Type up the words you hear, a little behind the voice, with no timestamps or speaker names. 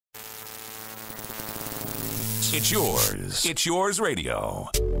It's yours. It's yours radio.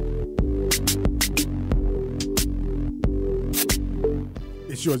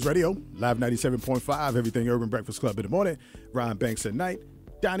 It's Yours Radio, live 97.5, Everything Urban Breakfast Club in the morning. Ryan Banks at night.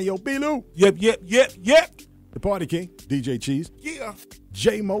 Donni-Oh, B-Lou. Yep. The Party King, DJ Cheese. Yeah.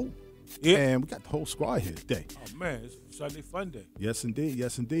 J-Mo. Yeah. And we got the whole squad here today. Oh, man, it's Sunday fun day. Yes, indeed.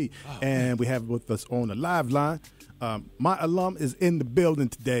 Yes, indeed. Oh, and we have with us on the live line, my alum is in the building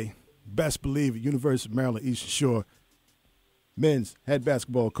today. Best believe it, University of Maryland, Eastern Shore. Men's head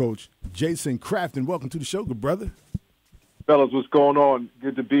basketball coach, Jason Crafton. Welcome to the show, good brother. Fellas, what's going on?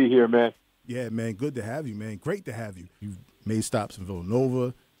 Good to be here, man. Yeah, man, good to have you, man. Great to have you. You've made stops in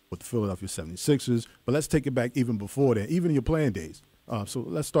Villanova with the Philadelphia 76ers, but let's take it back even before that, even in your playing days. So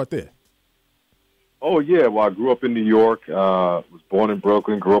let's start there. Oh, yeah. Well, I grew up in New York, was born in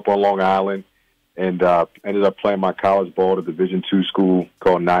Brooklyn, grew up on Long Island, and ended up playing my college ball at a Division II school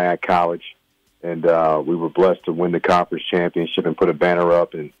called Nyack College. And we were blessed to win the conference championship and put a banner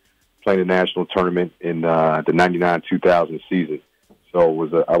up and playing the national tournament in the 99-2000 season.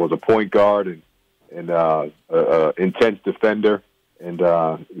 So I was a point guard and intense defender, and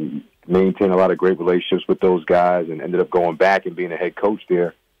maintained a lot of great relationships with those guys, and ended up going back and being a head coach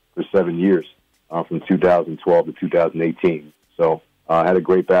there for 7 years, from 2012 to 2018. So I had a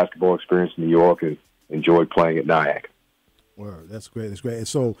great basketball experience in New York and enjoyed playing at Nyack. Word, that's great. That's great. And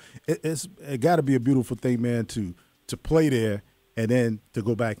so it got to be a beautiful thing, man, to play there and then to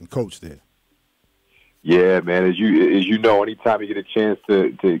go back and coach there. Yeah, man. As you know, anytime you get a chance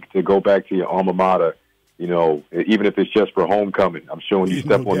to go back to your alma mater, you know, even if it's just for homecoming, I'm sure when you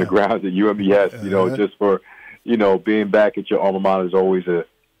step on the grounds at UMES, you know, just for, you know, being back at your alma mater is always a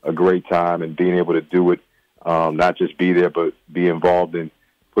great time, and being able to do it, not just be there, but be involved in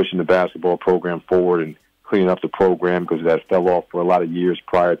pushing the basketball program forward and cleaning up the program, because that fell off for a lot of years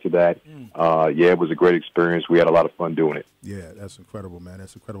prior to that. Yeah, it was a great experience. We had a lot of fun doing it. Yeah, that's incredible, man.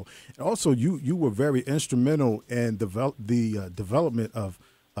 That's incredible. And also, you were very instrumental in the development of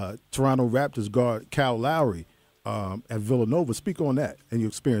Toronto Raptors guard Kyle Lowry at Villanova. Speak on that and your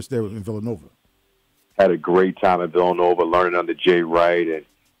experience there in Villanova. Had a great time at Villanova, learning under Jay Wright.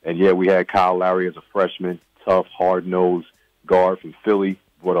 And yeah, we had Kyle Lowry as a freshman, tough, hard-nosed guard from Philly,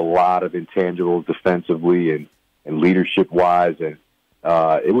 with a lot of intangibles defensively and leadership-wise. And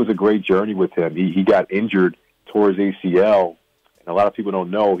it was a great journey with him. He got injured, tore his ACL, and a lot of people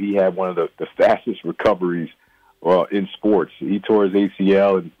don't know he had one of the fastest recoveries in sports. He tore his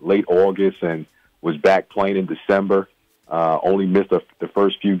ACL in late August and was back playing in December. Only missed the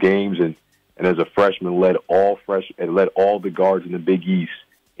first few games, and as a freshman led all the guards in the Big East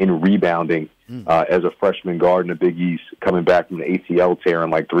in rebounding as a freshman guard in the Big East, coming back from the ACL tear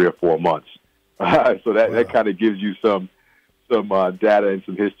in like 3 or 4 months. So that kind of gives you some data and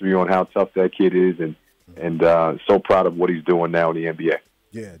some history on how tough that kid is, and so proud of what he's doing now in the NBA.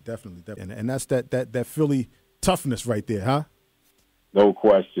 Yeah, definitely. And that's that Philly toughness right there, huh? No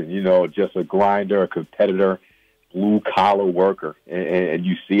question. You know, just a grinder, a competitor, blue-collar worker. And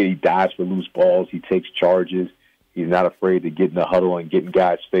you see it. He dives for loose balls. He takes charges. He's not afraid to get in the huddle and get in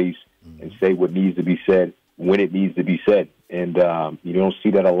guys' face and say what needs to be said when it needs to be said. And you don't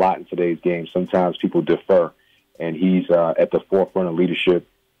see that a lot in today's game. Sometimes people defer, and he's at the forefront of leadership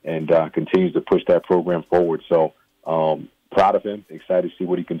and continues to push that program forward. So proud of him, excited to see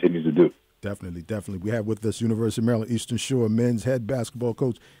what he continues to do. Definitely. We have with us University of Maryland Eastern Shore men's head basketball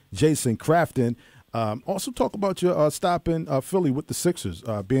coach Jason Crafton. Also talk about your stop in Philly with the Sixers,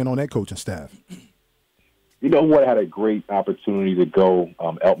 being on that coaching staff. You know what? I had a great opportunity to go.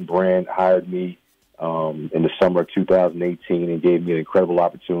 Elton Brand hired me in the summer of 2018 and gave me an incredible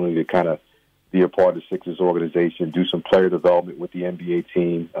opportunity to kind of be a part of the Sixers organization, do some player development with the NBA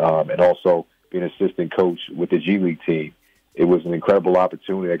team, and also be an assistant coach with the G League team. It was an incredible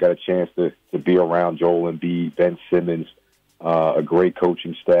opportunity. I got a chance to be around Joel Embiid, Ben Simmons, a great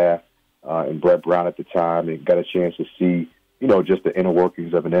coaching staff, and Brett Brown at the time, and got a chance to see, you know, just the inner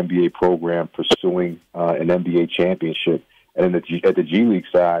workings of an NBA program pursuing an NBA championship. And at the G League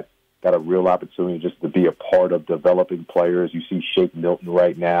side, got a real opportunity just to be a part of developing players. You see Shake Milton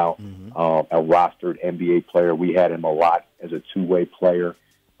right now, a rostered NBA player. We had him a lot as a two-way player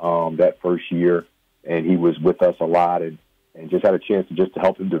that first year, and he was with us a lot, and just had a chance to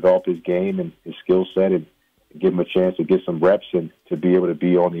help him develop his game and his skill set, and give him a chance to get some reps and to be able to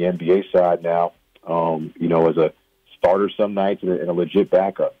be on the NBA side now, you know, as a starter some nights and a legit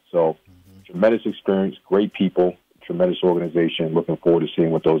backup. So tremendous experience, great people, tremendous organization. Looking forward to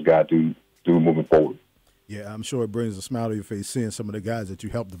seeing what those guys do moving forward. Yeah, I'm sure it brings a smile to your face seeing some of the guys that you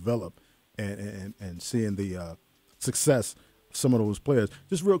helped develop and seeing the success some of those players.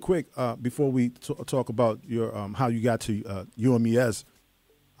 Just real quick, before we talk about your how you got to UMES,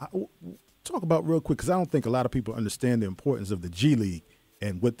 talk about real quick, because I don't think a lot of people understand the importance of the G League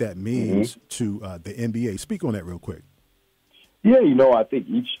and what that means to the NBA. Speak on that real quick. Yeah, I think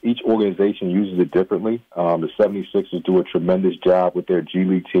each organization uses it differently. The 76ers do a tremendous job with their G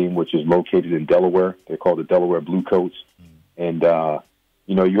League team, which is located in Delaware. They're called the Delaware Bluecoats. And,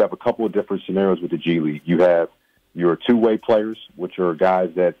 you have a couple of different scenarios with the G League. You have your two-way players, which are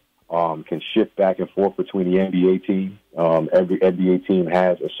guys that can shift back and forth between the NBA team. Every NBA team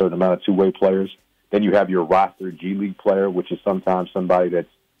has a certain amount of two-way players. Then you have your roster G League player, which is sometimes somebody that's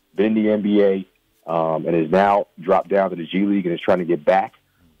been in the NBA and is now dropped down to the G League and is trying to get back.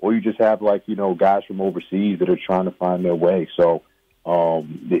 Or you just have, guys from overseas that are trying to find their way. So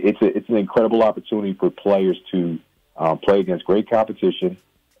it's an incredible opportunity for players to play against great competition.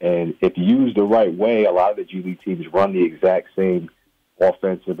 And if used the right way, a lot of the G League teams run the exact same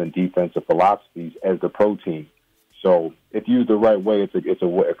offensive and defensive philosophies as the pro team. So if used the right way, it's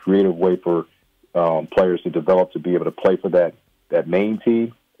a creative way for players to develop to be able to play for that main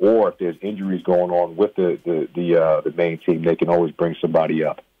team. Or if there's injuries going on with the main team, they can always bring somebody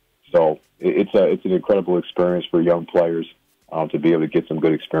up. So it's an incredible experience for young players to be able to get some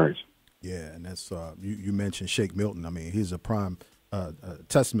good experience. Yeah, and that's you mentioned Shake Milton. I mean, he's a prime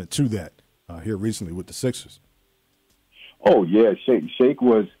testament to that here recently with the Sixers. Oh, yeah. Shake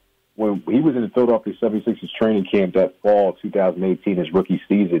was, when he was in the Philadelphia 76ers training camp that fall 2018, his rookie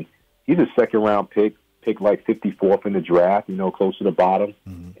season, he's a second-round pick like 54th in the draft, close to the bottom.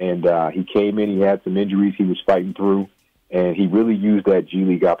 And he came in, he had some injuries he was fighting through, and he really used that G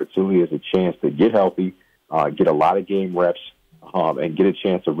League opportunity as a chance to get healthy, get a lot of game reps, and get a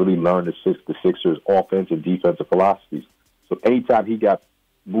chance to really learn the Sixers' offense and defensive philosophies. So anytime he got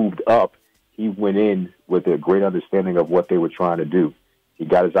moved up, he went in with a great understanding of what they were trying to do. He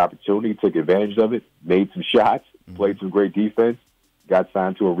got his opportunity, took advantage of it, made some shots, played some great defense, got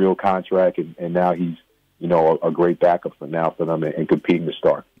signed to a real contract, and now he's a great backup for them and competing to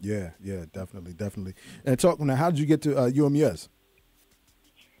start. Yeah, definitely. And talking now, how did you get to UMES?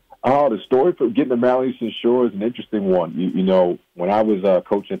 The story for getting to Maryland Eastern Shore is an interesting one. When I was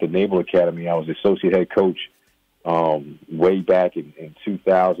coaching at the Naval Academy, I was associate head coach way back in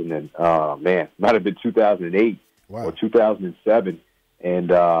 2000 and might have been 2008 or 2007, and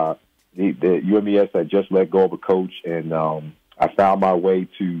the UMES had just let go of a coach, and I found my way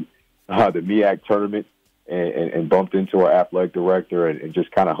to the MEAC tournament and bumped into our athletic director and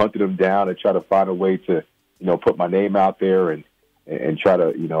just kind of hunted him down and tried to find a way to put my name out there and try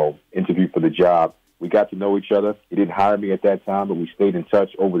to interview for the job. We got to know each other. He didn't hire me at that time, but we stayed in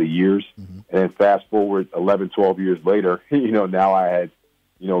touch over the years. And then fast forward 11, 12 years later, now I had,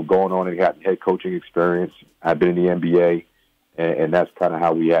 going on and got head coaching experience. I've been in the NBA, and that's kind of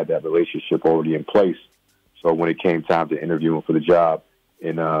how we had that relationship already in place. So when it came time to interview him for the job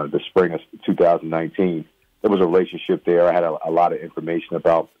in the spring of 2019, there was a relationship there. I had a lot of information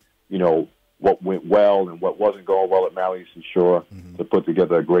about, what went well and what wasn't going well at Maryland Eastern Shore to put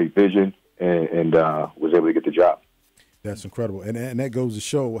together a great vision. And was able to get the job. That's incredible. And that goes to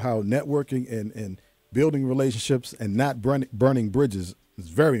show how networking and building relationships and not burning bridges is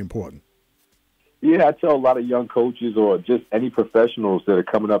very important. Yeah, I tell a lot of young coaches or just any professionals that are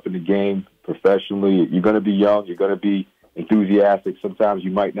coming up in the game professionally, you're going to be young, you're going to be enthusiastic. Sometimes you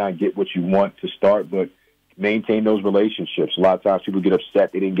might not get what you want to start, but maintain those relationships. A lot of times people get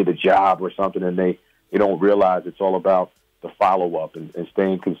upset they didn't get a job or something, and they don't realize it's all about the follow-up and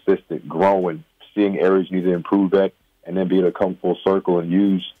staying consistent, growing, seeing areas you need to improve at, and then be able to come full circle and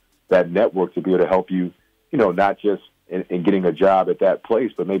use that network to be able to help you, not just in getting a job at that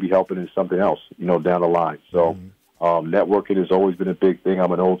place, but maybe helping in something else, down the line. So networking has always been a big thing.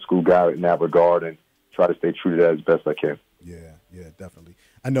 I'm an old-school guy in that regard and try to stay true to that as best I can. Yeah, definitely.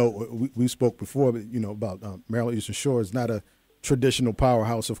 I know we spoke before, about Maryland Eastern Shore is not a traditional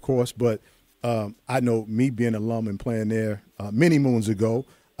powerhouse, of course, but I know me being an alum and playing there many moons ago,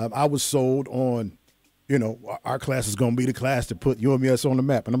 I was sold on, our class is going to be the class to put UMES on the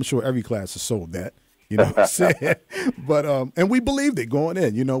map. And I'm sure every class is sold that, what I'm saying? But, and we believed it going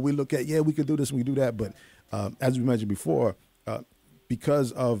in, we look at, we can do this and we can do that. But as we mentioned before,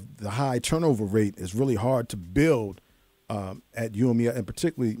 because of the high turnover rate, it's really hard to build at UMES, and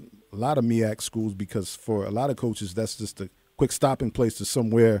particularly a lot of MEAC schools, because for a lot of coaches, that's just a quick stopping place to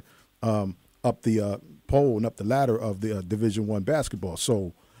somewhere up the pole and up the ladder of the Division I basketball.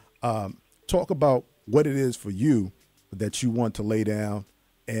 So talk about what it is for you that you want to lay down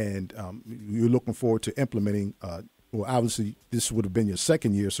and you're looking forward to implementing. Well, obviously, this would have been your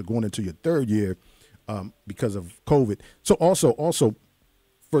second year, so going into your third year because of COVID. So also,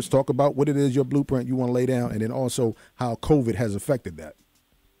 first talk about what it is, your blueprint you want to lay down, and then also how COVID has affected that.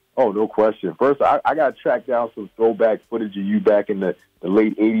 Oh, no question. First, I got to track down some throwback footage of you back in the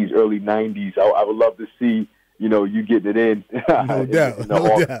late 80s, early 90s. I would love to see, you getting it in. No doubt. In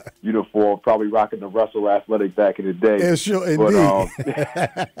the uniform, probably rocking the Russell Athletic back in the day. Yeah, sure, indeed.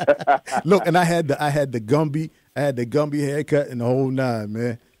 Look, and I had the Gumby haircut and the whole nine,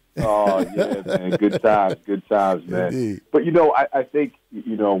 man. Oh, yeah, man. Good times, man. Indeed. But, I think,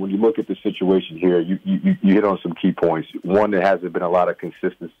 when you look at the situation here, you hit on some key points. One, there hasn't been a lot of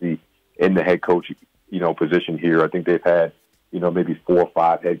consistency in the head coach, position here. I think they've had, maybe 4 or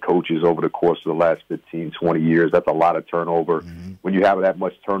 5 head coaches over the course of the last 15, 20 years. That's a lot of turnover. Mm-hmm. When you have that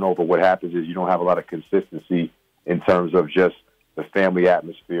much turnover, what happens is you don't have a lot of consistency in terms of just the family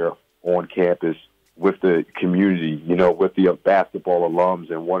atmosphere on campus, with the community, with the basketball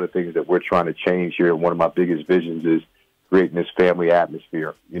alums. And one of the things that we're trying to change here, one of my biggest visions is creating this family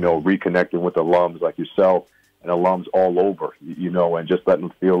atmosphere, reconnecting with alums like yourself and alums all over, and just letting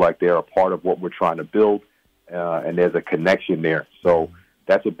them feel like they're a part of what we're trying to build, and there's a connection there. So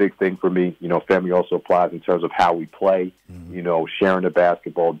that's a big thing for me. Family also applies in terms of how we play, sharing the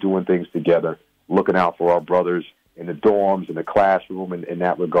basketball, doing things together, looking out for our brothers in the dorms, in the classroom, in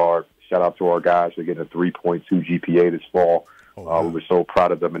that regard. Shout out to our guys for getting a 3.2 GPA this fall. We were so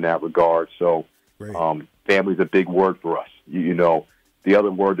proud of them in that regard. So family's a big word for us. The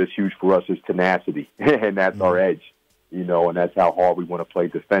other word that's huge for us is tenacity, and that's our edge, and that's how hard we want to play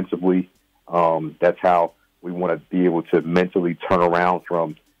defensively. That's how we want to be able to mentally turn around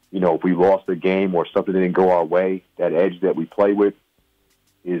from, if we lost a game or something didn't go our way, that edge that we play with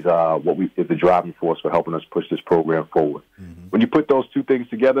is is the driving force for helping us push this program forward. Mm-hmm. When you put those two things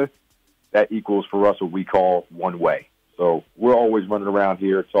together, that equals for us what we call one way. So we're always running around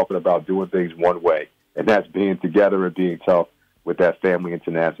here talking about doing things one way, and that's being together and being tough with that family and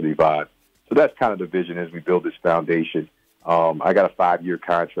tenacity vibe. So that's kind of the vision as we build this foundation. I got a 5-year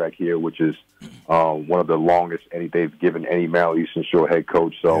contract here, which is one of the longest they've given any Maryland Eastern Shore head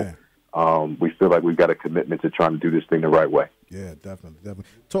coach. So we feel like we've got a commitment to trying to do this thing the right way. Yeah, definitely.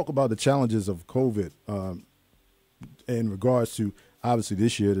 Talk about the challenges of COVID in regards to, obviously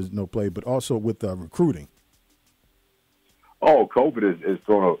this year there's no play, but also with recruiting. Oh, COVID is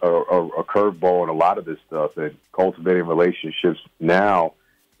throwing a curveball in a lot of this stuff, and cultivating relationships now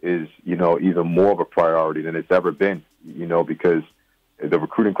is, even more of a priority than it's ever been, because the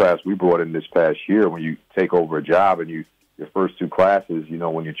recruiting class we brought in this past year, when you take over a job and your first 2 classes,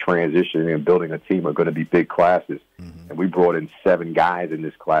 when you're transitioning and building a team, are going to be big classes. Mm-hmm. And we brought in 7 guys in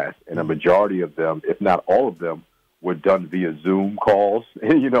this class, and a majority of them, if not all of them, were done via Zoom calls,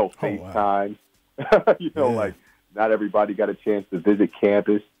 FaceTime. Like not everybody got a chance to visit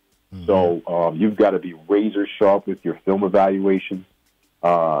campus. Mm-hmm. So you've got to be razor sharp with your film evaluations,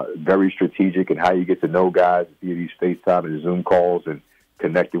 very strategic in how you get to know guys via these FaceTime and Zoom calls and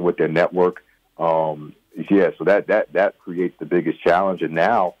connecting with their network. So that creates the biggest challenge. And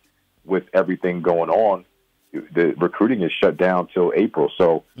now with everything going on, the recruiting is shut down till April.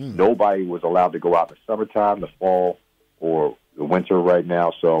 So nobody was allowed to go out in the summertime, the fall, or the winter right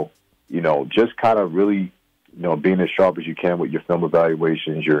now. So, just kind of really, being as sharp as you can with your film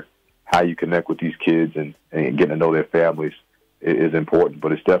evaluations, how you connect with these kids and getting to know their families is important.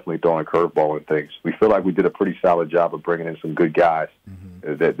 But it's definitely throwing a curveball in things. We feel like we did a pretty solid job of bringing in some good guys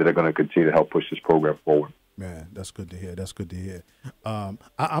that are going to continue to help push this program forward. Man, that's good to hear.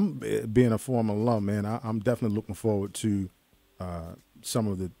 I'm being a former alum, man. I'm definitely looking forward to some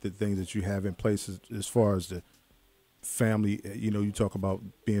of the things that you have in place as far as the family. You talk about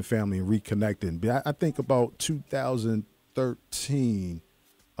being family and reconnecting. I think about 2013,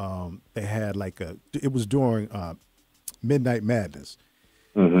 they had it was during Midnight Madness,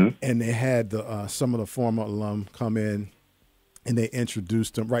 and they had some of the former alum come in. And they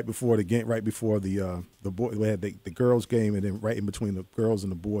introduced them right before the game, right before the boy. We had the girls' game, and then right in between the girls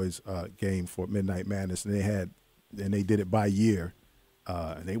and the boys' game for Midnight Madness. And they did it by year,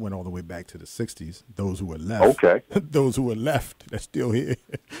 and they went all the way back to the '60s. Those who were left, those who were left, they're still here.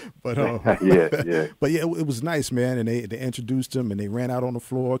 But yeah. But yeah, it was nice, man. And they introduced them, and they ran out on the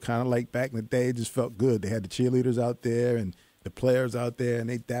floor, kind of like back in the day. It just felt good. They had the cheerleaders out there and the players out there, and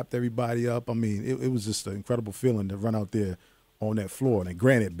they dapped everybody up. I mean, it was just an incredible feeling to run out there on that floor. And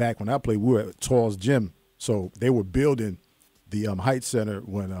granted, back when I played, we were at Tall's Gym, so they were building the Heights Center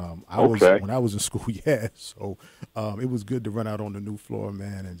when I was in school. Yeah, so it was good to run out on the new floor,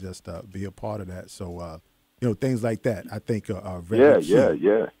 man, and just be a part of that. So things like that I think are very key.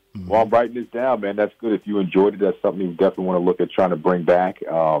 Yeah. Well, I'm writing this down, man. That's good. If you enjoyed it, that's something you definitely want to look at trying to bring back.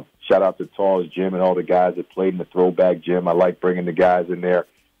 Shout shout out to Tall's Gym and all the guys that played in the throwback gym. I like bringing the guys in there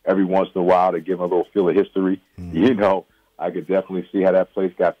every once in a while to give them a little feel of history. I could definitely see how that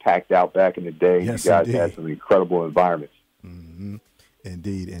place got packed out back in the day. Yes, you guys indeed. had some incredible environments.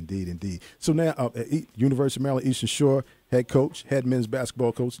 Indeed. So now, University of Maryland Eastern Shore head coach, head men's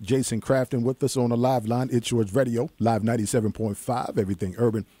basketball coach, Jason Crafton with us on the live line. It's Yours Radio, live 97.5, everything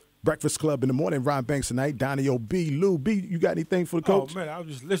urban. Breakfast Club in the morning, Ron Banks tonight, Donni-Oh, B, Lou. B, you got anything for the coach? Oh, man, I was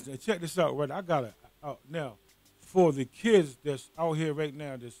just listening. Check this out, right? I got now, for the kids that's out here right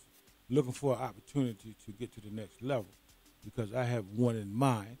now that's looking for an opportunity to get to the next level, because I have one in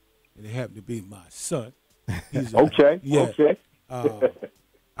mind, and it happened to be my son. He's Okay.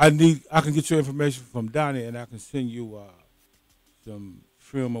 I can get your information from Donnie, and I can send you some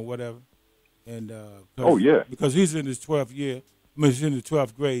film or whatever. And because he's in his 12th year, he's in the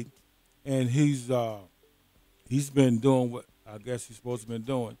 12th grade, and he's been doing what I guess he's supposed to be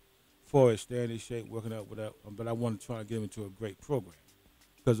doing for his staying in shape, working out, whatever. But I want to try to get him into a great program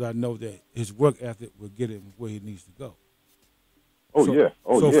because I know that his work ethic will get him where he needs to go.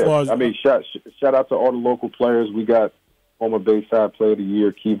 Far as, I mean, shout out to all the local players. We got former Bayside Player of the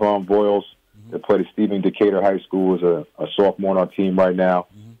Year, Kevon Boyles, that played at Stephen Decatur High School, is a sophomore on our team right now,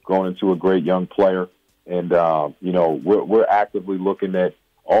 going into a great young player. And, we're actively looking at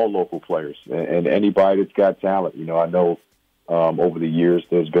all local players and anybody that's got talent. I know over the years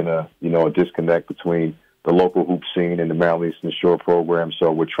there's been a disconnect between the local hoop scene and the Maryland Eastern Shore program.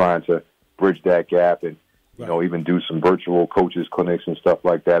 So we're trying to bridge that gap and, even do some virtual coaches clinics and stuff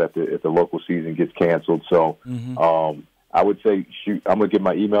like that if the local season gets canceled. So I would say, I'm going to give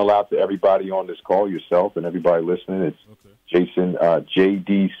my email out to everybody on this call, yourself and everybody listening. It's Jason,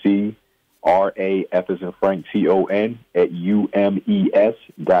 JDC, RAF as in Frank, TON at UMES.edu.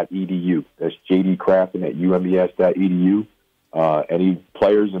 That's JD Crafton at UMES.edu. Any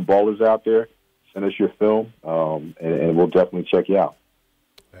players and ballers out there, send us your film, and we'll definitely check you out.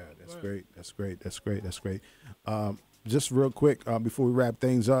 That's great. Just real quick, before we wrap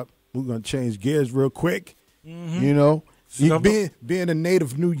things up, we're going to change gears real quick. Being a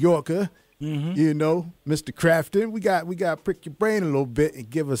native New Yorker, Mr. Crafton, we got to prick your brain a little bit and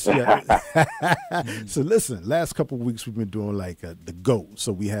give us your So listen, last couple of weeks we've been doing the GOAT.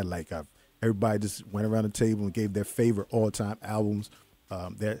 So we had everybody just went around the table and gave their favorite all-time albums,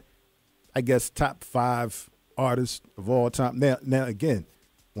 their, I guess, top 5 artists of all time. Now again,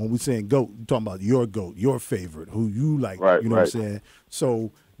 when we're saying GOAT, we're talking about your GOAT, your favorite, who you like, what I'm saying?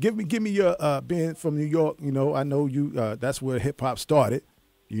 So give me your, being from New York, I know you, that's where hip-hop started,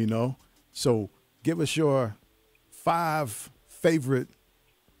 So give us your 5 favorite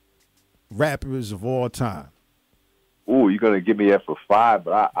rappers of all time. Ooh, you're going to give me that for 5,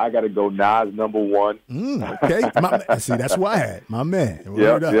 but I got to go Nas number 1. Okay. See, that's why I had my man.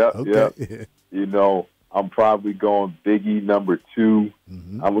 Okay. I'm probably going Biggie number 2.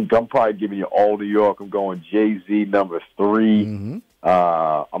 I'm probably giving you all New York. I'm going Jay-Z number 3. I'm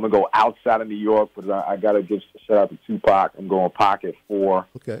going to go outside of New York, but I got to give a shout out to Tupac. I'm going Pac at 4.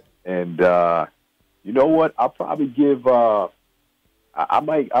 Okay. And you know what? I'll probably give I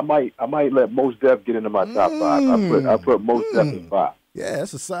might let Mos Def get into my top 5. I put Mos Def at 5. Yeah,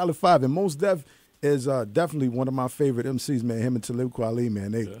 that's a solid 5. And Mos Def is definitely one of my favorite MCs, man. Him and Talib Kweli,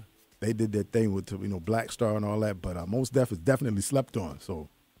 man. They did their thing with Black Star and all that, but Mos Def is definitely slept on. So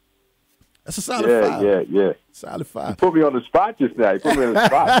that's a solid 5. Yeah. Solid 5. You put me on the spot just now. You put me on the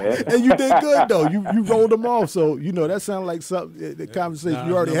spot, man. And you did good though. You rolled them off. So that sounded like something the conversation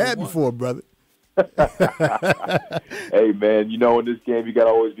you already had before, brother. Hey man, in this game you gotta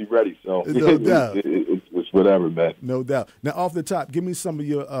always be ready. So no doubt. It's whatever, man. No doubt. Now off the top, give me some of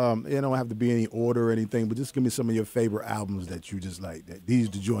your it don't have to be any order or anything, but just give me some of your favorite albums that you just like. That these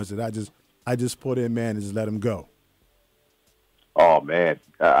the joints that I just put in, man, and just let them go. Oh man,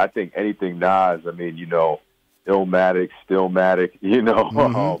 I think anything Nas. I mean, Illmatic, Stillmatic.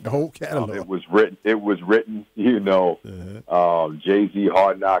 The whole catalog. It was written. Jay-Z,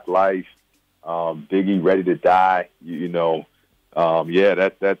 Hard Knock Life. Biggie, Ready to Die,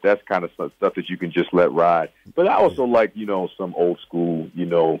 that's kind of stuff that you can just let ride. But I also like, some old school,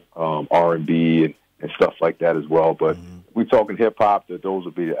 R&B and stuff like that as well. But if we're talking hip hop, those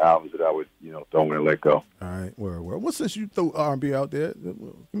would be the albums that I would, don't want to let go. All right, well, since you throw R&B out there, give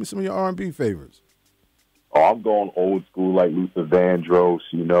me some of your R&B favorites. Oh, I'm going old school like Luther Vandross,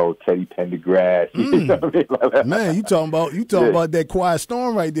 you know, Teddy Pendergrass. You know what I mean? Man, you talking about that Quiet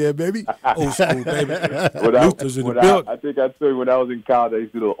Storm right there, baby. Old school, baby. Luther's in the building. I think I told you when I was in college, I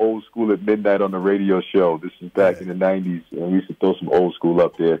used to do the old school at midnight on the radio show. This is back in the 90s, and we used to throw some old school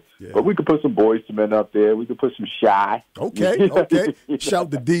up there. Yeah. But we could put some Boyz II Men up there. We could put some Shy. Okay. Shout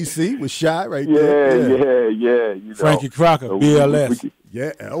to DC with Shy right there. Yeah. You know. Frankie Crocker, so BLS.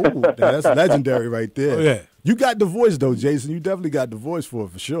 Yeah, that's legendary right there. Oh, yeah. You got the voice, though, Jason. You definitely got the voice for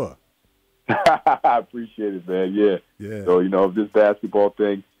it, for sure. I appreciate it, man. Yeah. So, you know, if this basketball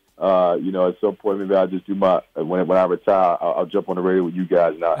thing, you know, at some point maybe I'll just do when I retire, I'll jump on the radio with you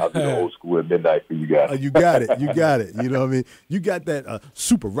guys, and I'll do the old school at midnight for you guys. You got it. You know what I mean? You got that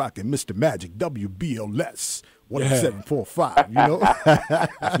super rockin' Mr. Magic, WBLS. 1745, you know?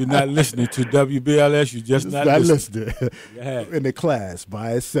 If you're not listening to WBLS, you're just not listening. In the class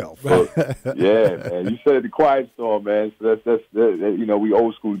by itself. Right. Yeah, man. You said the Quiet Storm, man. So that's you know, we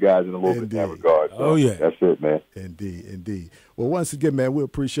old school guys in a little bit in that regard. So that's it, man. Indeed. Well, once again, man, we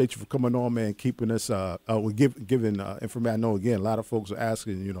appreciate you for coming on, man, keeping us, giving information. I know, again, a lot of folks are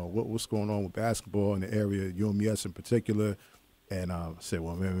asking, you know, what's going on with basketball in the area, UMES in particular. And I said,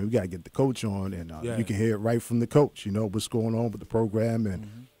 well, man, we got to get the coach on, and you can hear it right from the coach, you know, what's going on with the program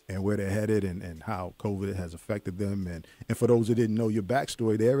and where they're headed and how COVID has affected them. And for those that didn't know your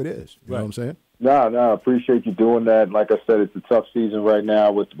backstory, there it is. You know what I'm saying? No, I appreciate you doing that. Like I said, it's a tough season right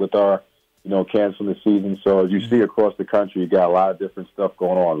now with our, you know, canceling the season. So as you see across the country, you got a lot of different stuff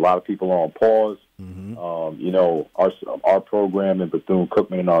going on. A lot of people are on pause. You know, our program and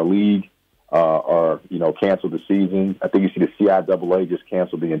Bethune-Cookman in our league are, you know, canceled the season. I think you see the CIAA just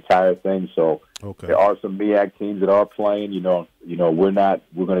canceled the entire thing. So there are some MEAC teams that are playing. You know, we're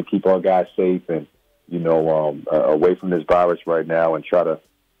going to keep our guys safe and, you know, away from this virus right now and try to,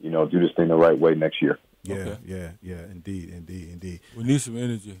 you know, do this thing the right way next year. Yeah, indeed. We need some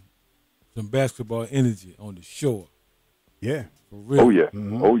energy, some basketball energy on the shore. Yeah, for real.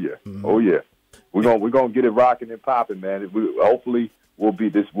 Oh yeah. We're gonna get it rocking and popping, man. Hopefully. We'll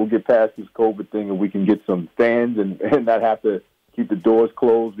get past this COVID thing, and we can get some fans and not have to keep the doors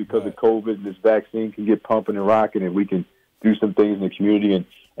closed because of COVID. And this vaccine can get pumping and rocking, and we can do some things in the community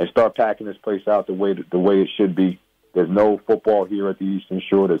and start packing this place out the way it should be. There's no football here at the Eastern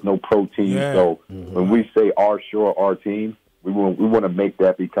Shore. There's no pro team. So when we say our shore, our team, we want to make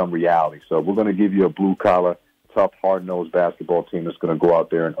that become reality. So we're going to give you a blue collar, tough, hard nosed basketball team that's going to go out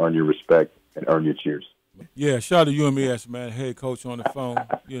there and earn your respect and earn your cheers. Yeah, shout out to UMES, man, head coach on the phone.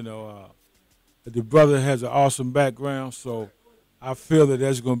 You know, the brother has an awesome background, so I feel that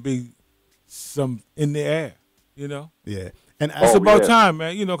there's going to be some in the air, you know? Yeah. And it's about time,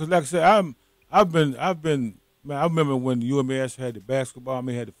 man, you know, because like I said, I've been, man, I remember when UMES had the basketball,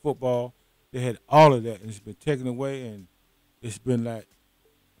 had the football, they had all of that, and it's been taken away, and it's been like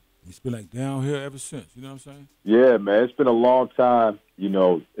downhill ever since, you know what I'm saying? Yeah, man, it's been a long time. You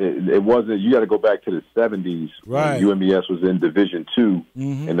know, it wasn't. You got to go back to the '70s. Right. When UMES was in Division II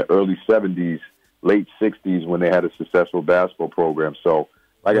in the early '70s, late '60s when they had a successful basketball program. So,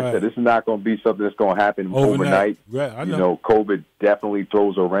 like I said, this is not going to be something that's going to happen overnight. Right. I know. You know, COVID definitely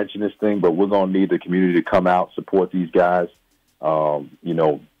throws a wrench in this thing, but we're going to need the community to come out, support these guys. You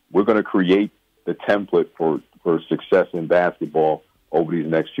know, we're going to create the template for success in basketball over these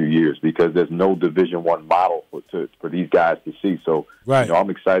next few years because there's no Division I model for these guys to see. So, you know, I'm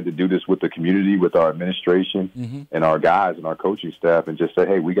excited to do this with the community, with our administration and our guys and our coaching staff and just say,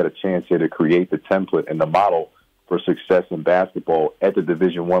 hey, we got a chance here to create the template and the model for success in basketball at the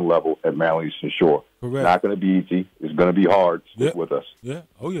Division I level at Maryland Eastern Shore. Correct. It's not going to be easy. It's going to be hard. Stick with us. Yeah.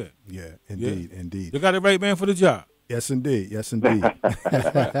 Oh, yeah. Yeah, indeed. You got the right man for the job. Yes, indeed.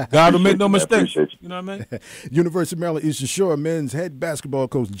 God will make no mistakes. You know what I mean? University of Maryland Eastern Shore men's head basketball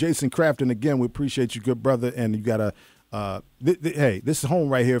coach Jason Crafton. Again, we appreciate you, good brother. And you got to, hey, this is home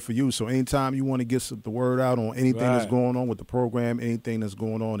right here for you. So anytime you want to get the word out on anything that's going on with the program, anything that's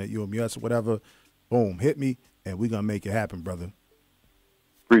going on at UMES or whatever, boom, hit me, and we're going to make it happen, brother.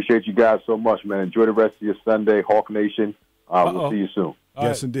 Appreciate you guys so much, man. Enjoy the rest of your Sunday, Hawk Nation. We'll see you soon.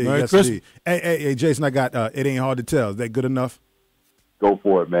 Yes, indeed. Yes, indeed. Hey, Jason, I got It Ain't Hard to Tell. Is that good enough? Go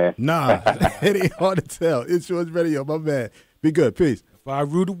for it, man. Nah, it ain't hard to tell. It's Yours Radio, my man. Be good. Peace. If I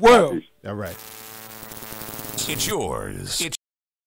rule the world. All right. It's yours.